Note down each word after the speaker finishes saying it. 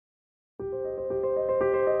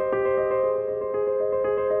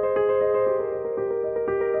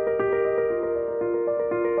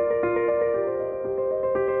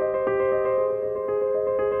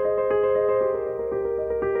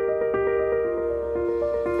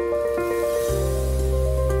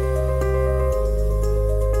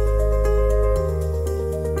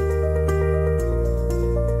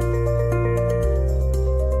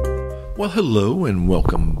Well, hello and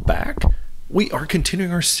welcome back. We are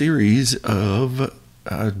continuing our series of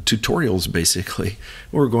tutorials, basically.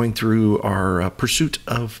 We're going through our pursuit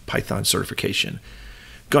of Python certification.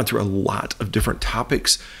 Gone through a lot of different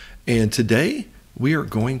topics, and today we are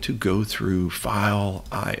going to go through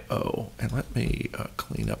FileIO. And let me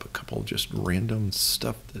clean up a couple just random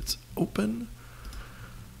stuff that's open.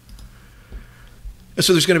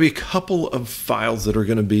 So there's going to be a couple of files that are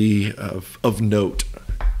going to be of note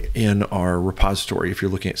in our repository if you're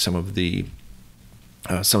looking at some of the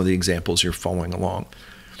examples you're following along.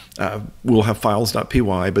 We'll have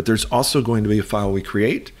files.py, but there's also going to be a file we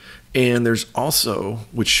create, and there's also,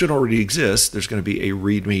 which should already exist, there's going to be a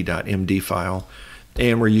readme.md file,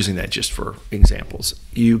 and we're using that just for examples.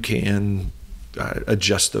 You can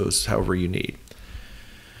adjust those however you need.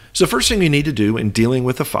 So first thing you need to do in dealing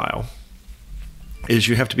with a file is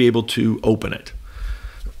you have to be able to open it.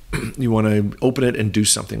 You want to open it and do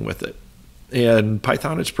something with it. And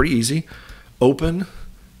Python, it's pretty easy. Open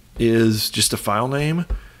is just a file name,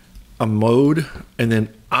 a mode, and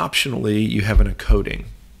then optionally you have an encoding.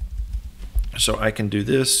 So I can do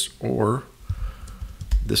this, or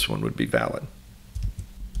this one would be valid.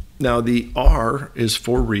 Now the R is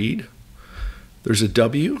for read. There's a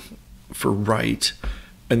W for write,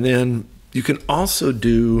 and then you can also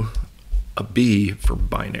do a B for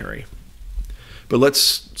binary. But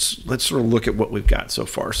let's sort of look at what we've got so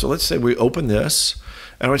far. So let's say we open this,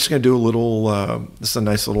 and I'm just going to do a little, this is a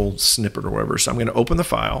nice little snippet or whatever. So I'm going to open the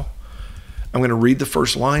file. I'm going to read the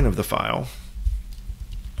first line of the file.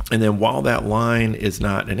 And then while that line is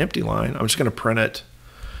not an empty line, I'm just going to print it,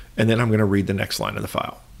 and then I'm going to read the next line of the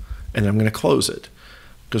file. And then I'm going to close it.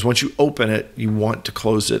 Because once you open it, you want to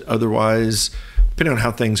close it. Otherwise, depending on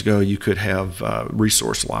how things go, you could have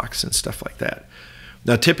resource locks and stuff like that.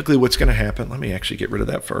 Now, typically what's going to happen, let me actually get rid of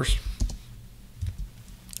that first.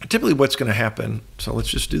 Typically what's going to happen, so let's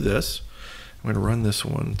just do this. I'm going to run this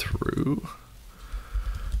one through.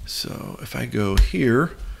 So if I go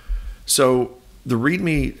here, so the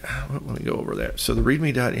readme, let me go over that. So the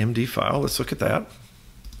readme.md file, let's look at that.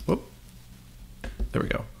 Whoop, there we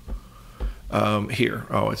go. Here,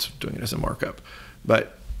 oh, it's doing it as a markup.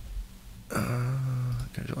 But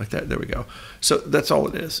kind of like that, there we go. So that's all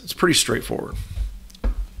it is. It's pretty straightforward.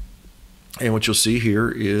 And what you'll see here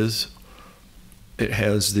is it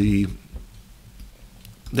has that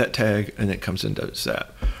tag, and it comes and does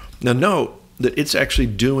that. Now note that it's actually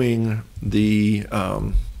doing the,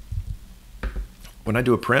 when I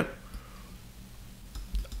do a print,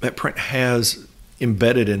 that print has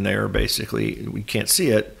embedded in there, basically, we can't see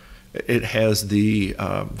it, it has the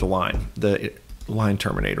line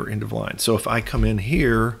terminator, end of line. So if I come in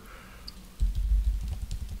here,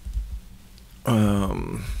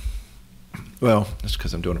 well, that's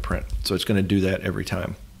because I'm doing a print. So it's going to do that every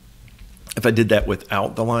time. If I did that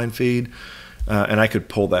without the line feed, and I could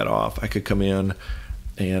pull that off, I could come in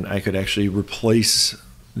and I could actually replace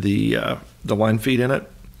the line feed in it,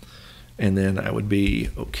 and then I would be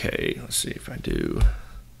okay. Let's see if I do.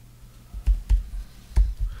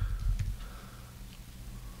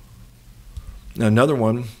 Now another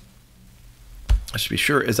one, let's be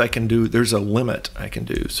sure, is I can do, there's a limit I can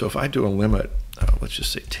do. So if I do a limit, let's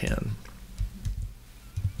just say 10.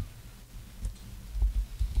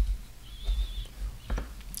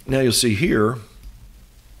 Now you'll see here,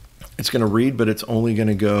 it's going to read, but it's only going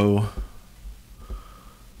to go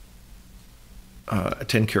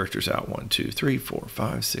 10 characters out. 1, 2, 3, 4,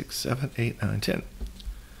 5, 6, 7, 8, 9, 10.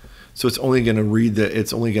 So it's only going to read that,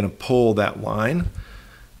 it's only going to pull that line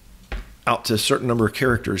out to a certain number of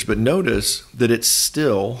characters. But notice that it's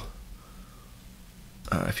still,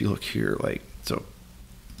 if you look here, like, so,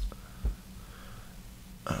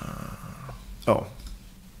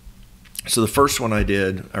 so the first one I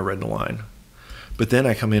did, I read the line, but then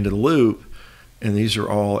I come into the loop, and these are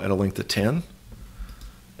all at a length of 10.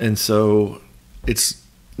 And so it's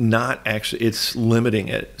not actually, it's limiting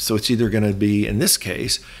it. So it's either going to be, in this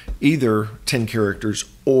case, either 10 characters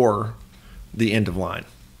or the end of line,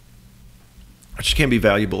 which can be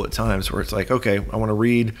valuable at times where it's like, okay, I want to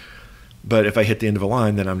read, but if I hit the end of a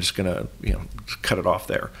line, then I'm just going to, cut it off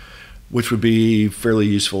there, which would be fairly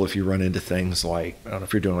useful if you run into things like, I don't know,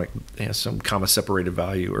 if you're doing like some comma separated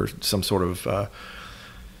value or some sort of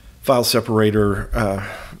file separator,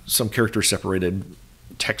 some character separated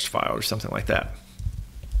text file or something like that.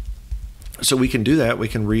 So we can do that. We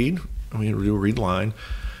can read, we can do a read line.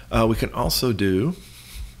 We can also do,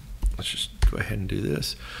 let's just go ahead and do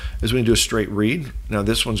this, is we can do a straight read. Now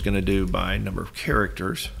this one's going to do by number of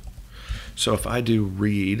characters. So if I do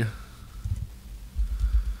read,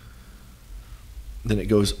 then it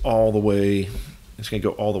goes all the way, it's going to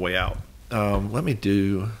go all the way out. let me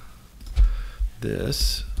do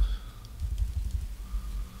this.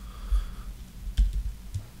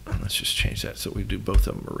 Let's just change that so we do both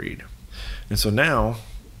of them a read. And so now,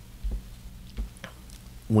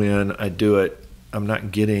 when I do it, I'm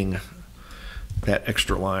not getting that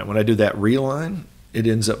extra line. When I do that reline, it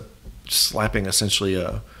ends up slapping essentially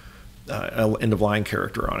a end of line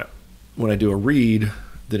character on it. When I do a read,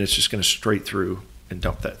 then it's just going to straight through and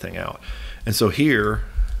dump that thing out. And so here,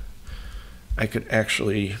 I could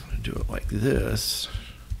actually do it like this,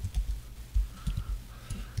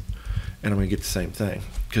 and I'm going to get the same thing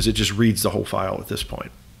because it just reads the whole file at this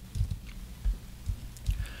point.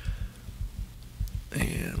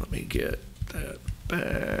 And let me get that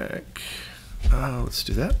back. Let's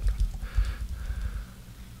do that.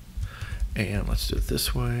 And let's do it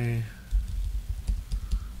this way.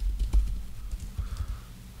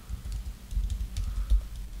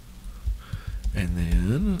 And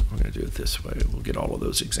then we're going to do it this way. We'll get all of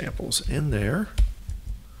those examples in there.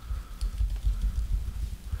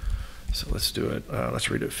 So let's do it. Let's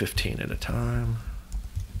read it 15 at a time.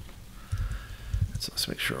 So let's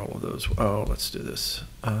make sure all of those. Oh, let's do this.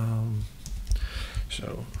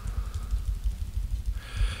 So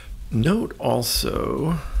note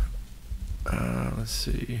also. Let's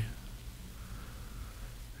see.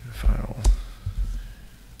 File.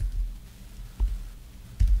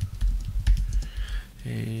 At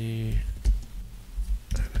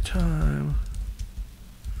a time,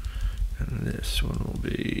 and this one will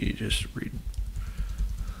be just read.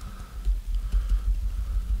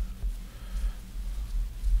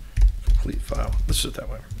 Complete file. Let's do it that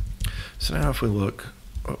way. So now if we look,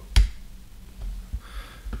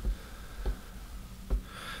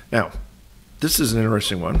 now this is an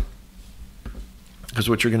interesting one because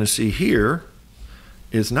what you're going to see here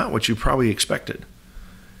is not what you probably expected.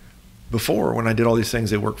 Before, when I did all these things,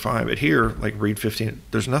 they worked fine. But here, like read 15,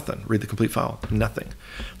 there's nothing. Read the complete file, nothing.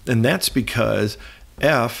 And that's because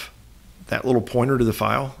F, that little pointer to the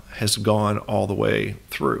file, has gone all the way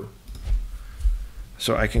through.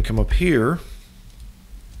 So I can come up here,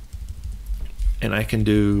 and I can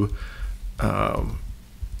do I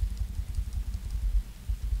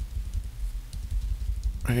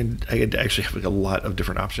actually have a lot of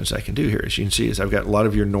different options I can do here. As you can see, is I've got a lot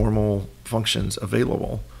of your normal functions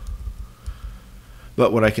available.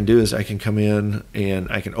 But what I can do is I can come in and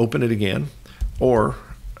I can open it again, or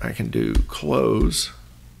I can do close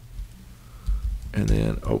and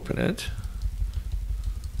then open it.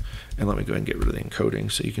 And let me go ahead and get rid of the encoding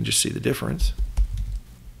so you can just see the difference.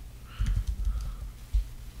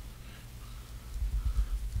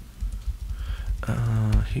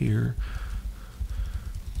 Here.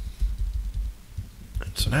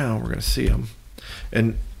 And so now we're going to see them.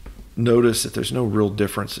 And notice that there's no real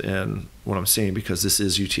difference in what I'm seeing because this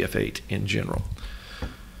is UTF-8 in general.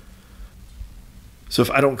 So if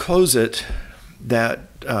I don't close it, that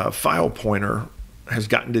file pointer has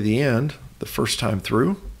gotten to the end the first time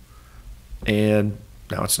through, and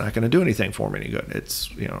now it's not going to do anything for me any good. It's,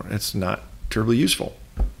 you know, it's not terribly useful.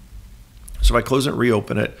 So if I close it and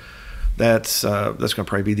reopen it, that's going to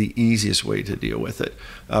probably be the easiest way to deal with it,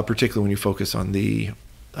 particularly when you focus on the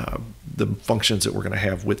functions that we're going to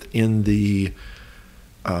have within the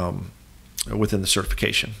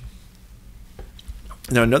certification.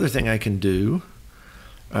 Now another thing I can do,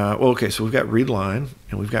 well, okay, so we've got read line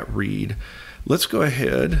and we've got read. Let's go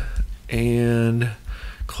ahead and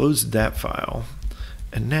close that file.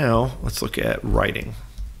 And now let's look at writing.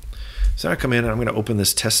 So I come in and I'm going to open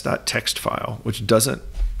this test.txt file, which doesn't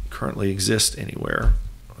currently exist anywhere.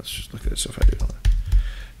 Let's just look at this. So if I do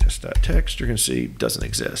test.txt, you're going to see doesn't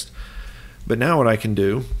exist. But now what I can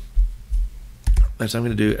do is I'm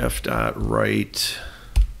going to do f.write.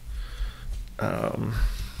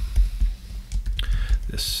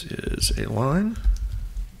 This is a line.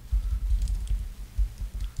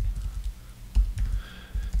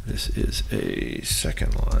 This is a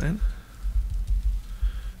second line.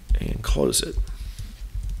 And close it.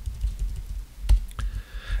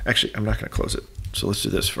 Actually, I'm not going to close it. So let's do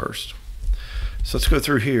this first. So let's go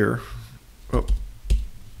through here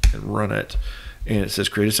and run it. And it says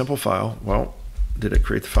create a simple file. Well, did it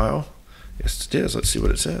create the file? Yes, it is. Let's see what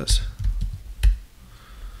it says.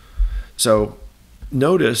 So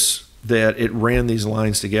notice that it ran these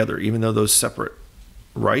lines together, even though those separate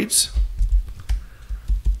writes,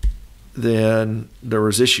 then there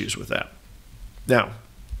was issues with that. Now,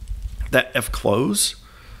 that fclose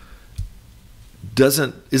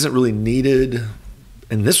isn't really needed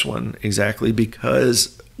in this one exactly,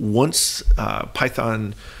 because once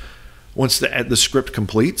Python, once the script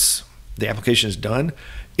completes, the application is done,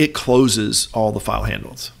 it closes all the file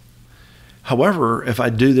handles. However, if I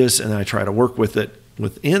do this and I try to work with it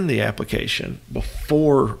within the application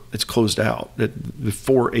before it's closed out,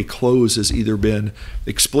 before a close has either been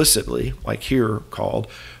explicitly, like here, called,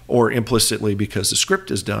 or implicitly because the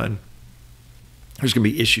script is done, there's going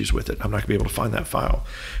to be issues with it. I'm not going to be able to find that file.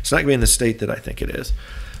 It's not going to be in the state that I think it is.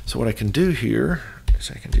 So what I can do here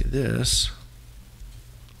is I can do this.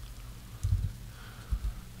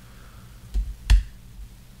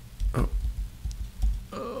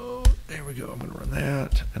 Oh, there we go. I'm going to run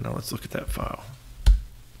that. And now let's look at that file.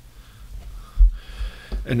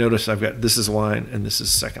 And notice I've got, this is a line and this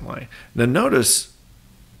is the second line. Now notice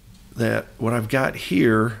that what I've got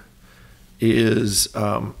here is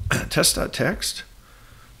test.txt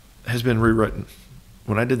has been rewritten.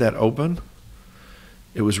 When I did that open,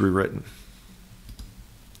 it was rewritten.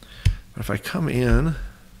 But if I come in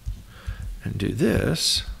and do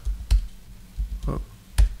this,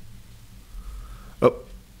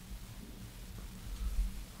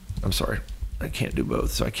 I'm sorry, I can't do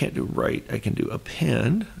both. So I can't do write, I can do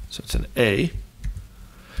append. So it's an A.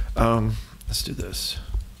 Let's do this.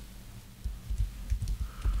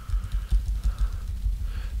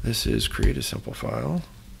 This is create a simple file.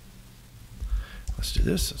 Let's do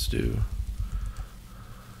this. Let's do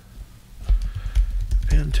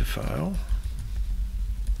append to file.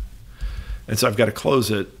 And so I've got to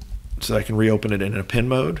close it so I can reopen it in an append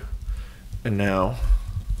mode. And now,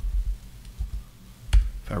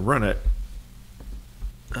 if I run it,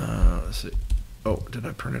 let's see. Oh, did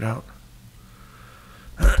I print it out?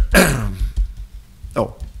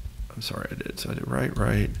 Oh, I'm sorry, I did. So I did write,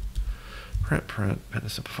 print, append to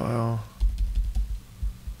simple file.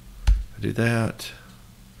 I do that.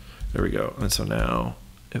 There we go. And so now,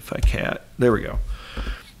 if I cat, there we go.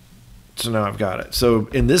 So now I've got it. So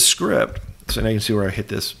in this script, so now you can see where I hit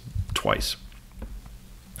this twice.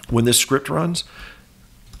 When this script runs,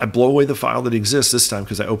 I blow away the file that exists this time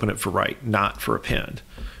because I open it for write, not for append.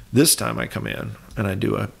 This time I come in and I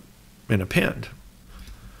do an append.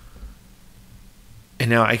 And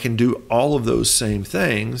now I can do all of those same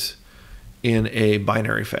things in a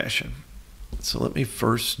binary fashion. So let me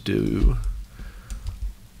first do,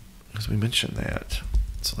 because we mentioned that.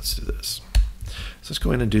 So let's do this. So let's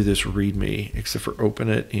go in and do this readme, except for open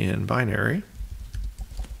it in binary.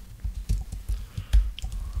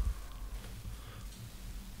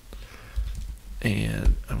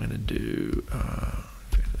 And I'm going to do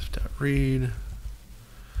read,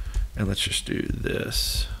 and let's just do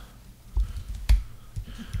this.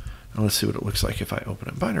 And let's see what it looks like if I open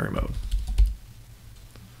it in binary mode.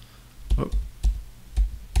 Whoop.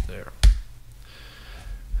 There.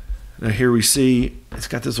 Now here we see it's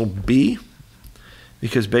got this little B,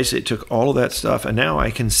 because basically it took all of that stuff, and now I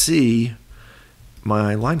can see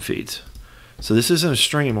my line feeds. So this isn't a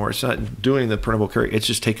string anymore. It's not doing the printable character. It's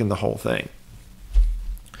just taking the whole thing.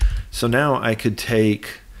 So now I could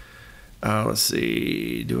take, let's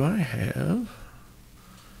see, I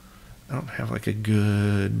don't have like a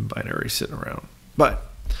good binary sitting around, but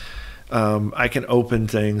I can open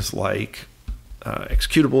things like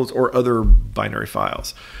executables or other binary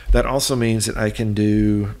files. That also means that I can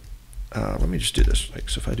do, let me just do this. Like,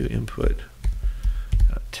 so if I do input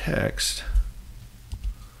text,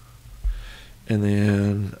 and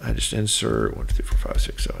then I just insert 1, 2, 3, 4, 5,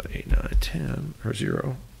 6, 7, 8, 9, 10, or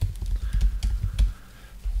 0.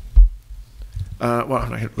 Well, I'm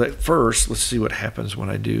not gonna, first, let's see what happens when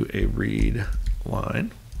I do a read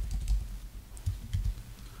line.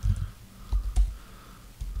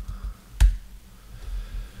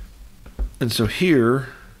 And so here,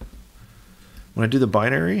 when I do the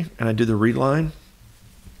binary and I do the read line,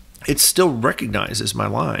 it still recognizes my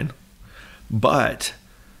line, but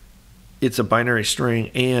it's a binary string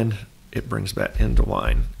and it brings that into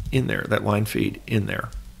line in there, that line feed in there.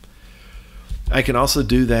 I can also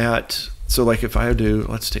do that. So like if I do,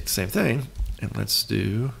 let's take the same thing and let's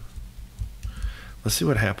see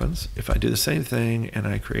what happens if I do the same thing and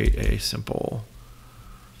I create a simple,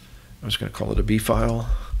 I'm just going to call it a B file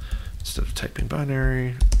instead of typing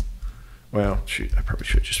binary. Well, shoot, I probably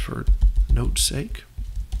should just for note's sake.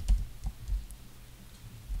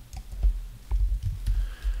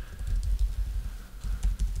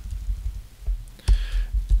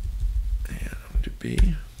 And I'm going to do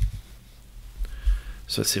B.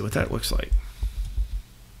 So let's see what that looks like.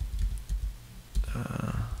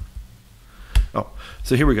 Oh,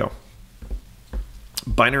 so here we go.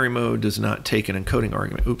 Binary mode does not take an encoding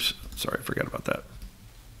argument. Oops, sorry, I forgot about that.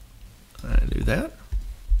 I do that.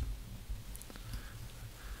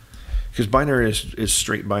 Because binary is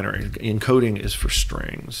straight binary. Encoding is for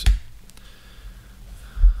strings.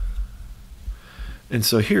 And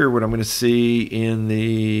so here, what I'm going to see in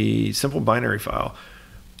the simple binary file,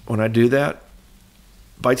 when I do that,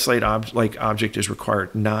 byte-like object is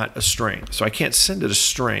required, not a string. So I can't send it a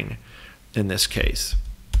string in this case.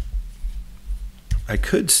 I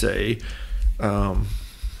could say, let's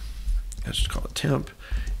just call it temp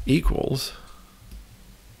equals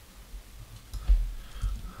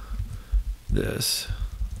this,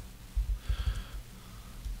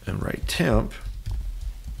 and write temp,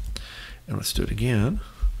 and let's do it again.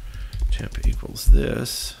 Temp equals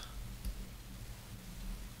this.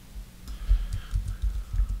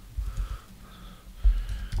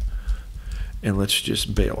 And let's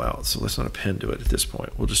just bail out. So let's not append to it at this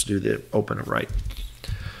point. We'll just do the open and write.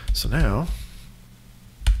 So now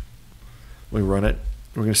we run it.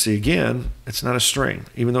 We're going to see again, it's not a string.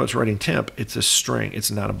 Even though it's writing temp, it's a string.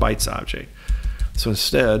 It's not a bytes object. So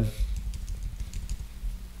instead,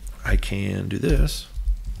 I can do this.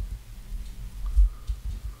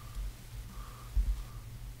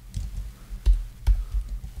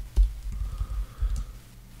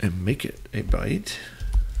 And make it a byte.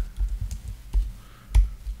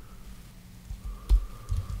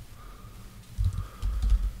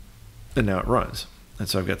 And now it runs. And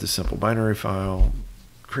so I've got this simple binary file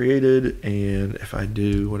created. And if I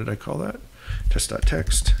do, what did I call that?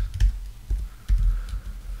 Test.text.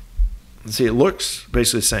 And see, it looks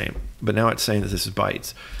basically the same, but now it's saying that this is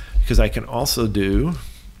bytes. Because I can also do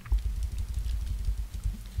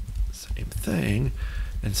the same thing.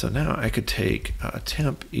 And so now I could take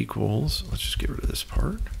temp equals, let's just get rid of this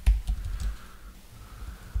part.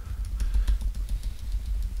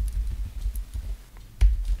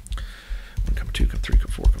 Come 2, come 3,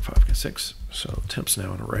 come 4, come 5, come 6. So temp's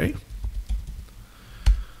now an array.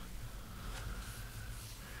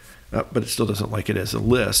 But it still doesn't like it as a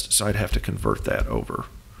list, so I'd have to convert that over.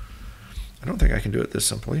 I don't think I can do it this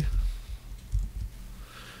simply.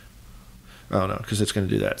 Oh no, because it's going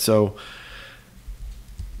to do that. So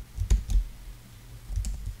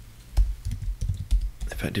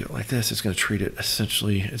if I do it like this, it's going to treat it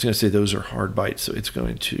essentially, it's going to say those are hard bytes, so it's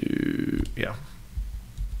going to, yeah.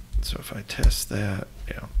 So if I test that,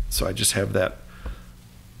 yeah. So I just have that,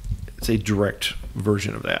 it's a direct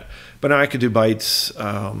version of that. But now I could do bytes,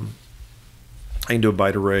 I can do a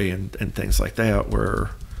byte array and things like that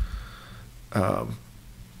where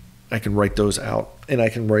I can write those out and I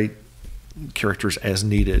can write characters as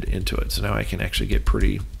needed into it. So now I can actually get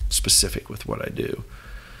pretty specific with what I do.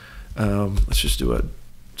 Let's just do a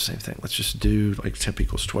same thing. Let's just do like temp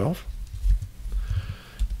equals 12.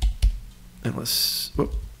 And let's,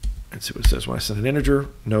 whoop, and see what it says when I send an integer.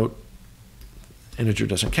 Note, integer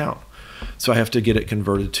doesn't count. So I have to get it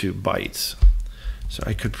converted to bytes. So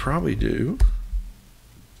I could probably do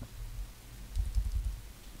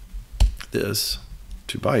this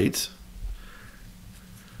to bytes.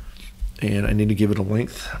 And I need to give it a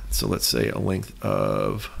length. So let's say a length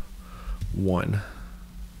of 1.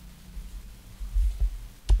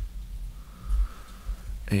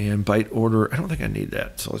 And byte order, I don't think I need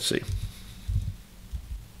that. So let's see.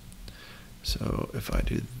 So if I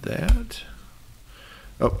do that,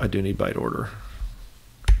 oh, I do need byte order.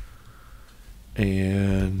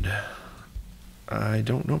 And I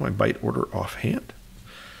don't know my byte order offhand.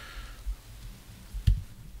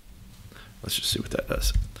 Let's just see what that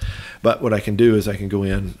does. But what I can do is I can go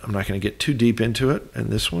in, I'm not going to get too deep into it in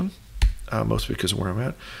this one, mostly because of where I'm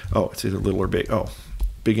at. Oh, it's either little or big. Oh,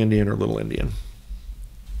 big Indian or little Indian.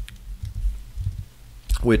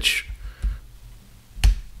 Which,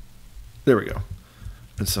 there we go.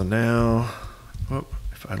 And so now, oh,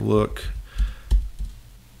 if I look,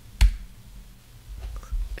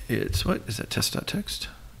 it's, what is that, test.text?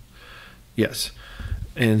 Yes.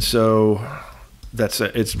 And so that's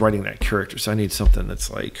it's writing that character. So I need something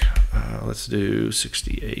that's like, let's do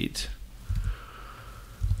 68.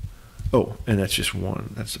 Oh, and that's just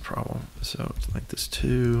 1. That's the problem. So it's like this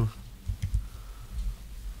 2.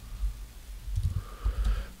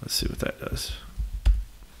 Let's see what that does.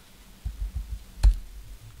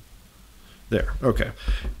 There, okay.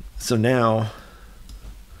 So now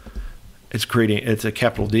it's creating, it's a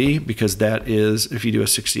capital D because that is, if you do a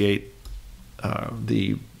 68,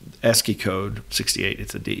 the ASCII code 68,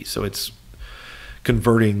 it's a D. So it's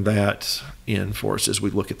converting that in for us as we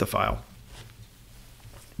look at the file.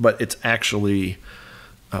 But it's actually,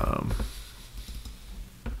 you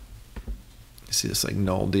see this like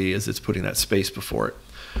null D as it's putting that space before it.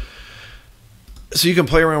 So you can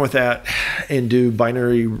play around with that and do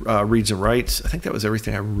binary reads and writes. I think that was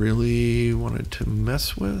everything I really wanted to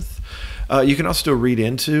mess with. You can also do a read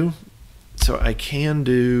into. So I can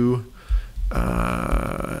do,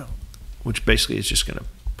 which basically is just going to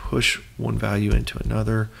push one value into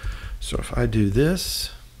another. So if I do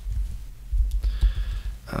this,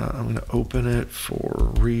 I'm going to open it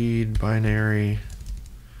for read binary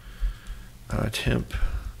temp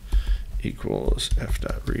equals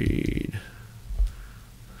f.read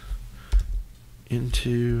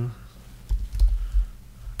into,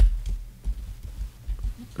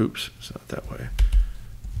 oops, it's not that way.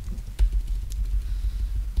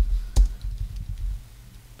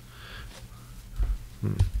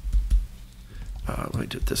 Let me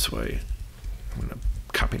do it this way. I'm going to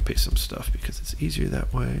copy and paste some stuff because it's easier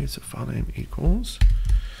that way. So file name equals,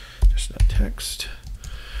 just not text.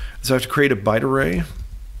 So I have to create a byte array.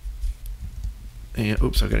 And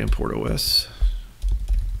oops, I've got to import OS.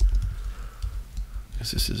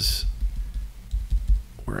 Because this is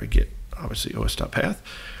where I get, obviously, os.path.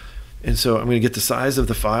 And so I'm going to get the size of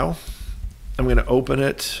the file. I'm going to open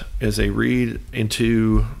it as a read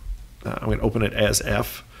into, I'm going to open it as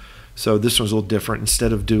F. So this one's a little different.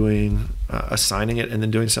 Instead of doing assigning it and then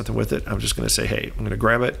doing something with it, I'm just going to say, hey, I'm going to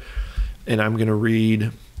grab it and I'm going to read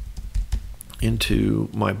into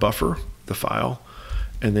my buffer, the file,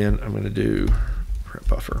 and then I'm going to do print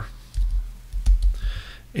buffer.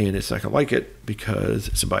 And it's not going to like it because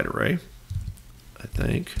it's a byte array, I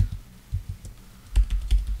think.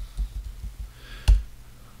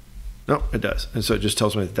 No, it does. And so it just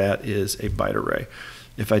tells me that that is a byte array.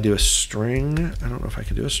 If I do a string, I don't know if I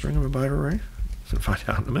can do a string of a byte array. I'm going to find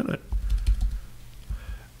out in a minute.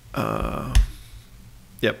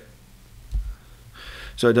 Yep.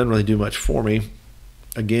 So it doesn't really do much for me.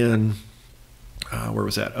 Again, where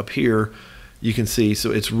was that? Up here, you can see,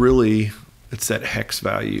 so it's really, it's that hex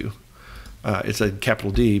value. It's a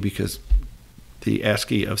capital D because the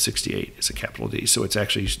ASCII of 68 is a capital D. So it's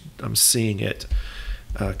actually, I'm seeing it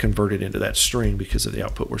converted into that string because of the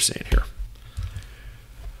output we're seeing here.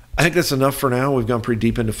 I think that's enough for now. We've gone pretty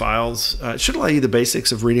deep into files. It should allow you the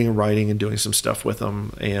basics of reading and writing and doing some stuff with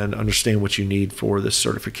them and understand what you need for this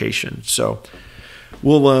certification. So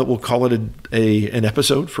we'll call it an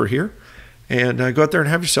episode for here. And go out there and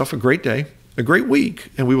have yourself a great day, a great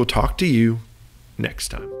week, and we will talk to you next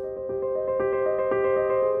time.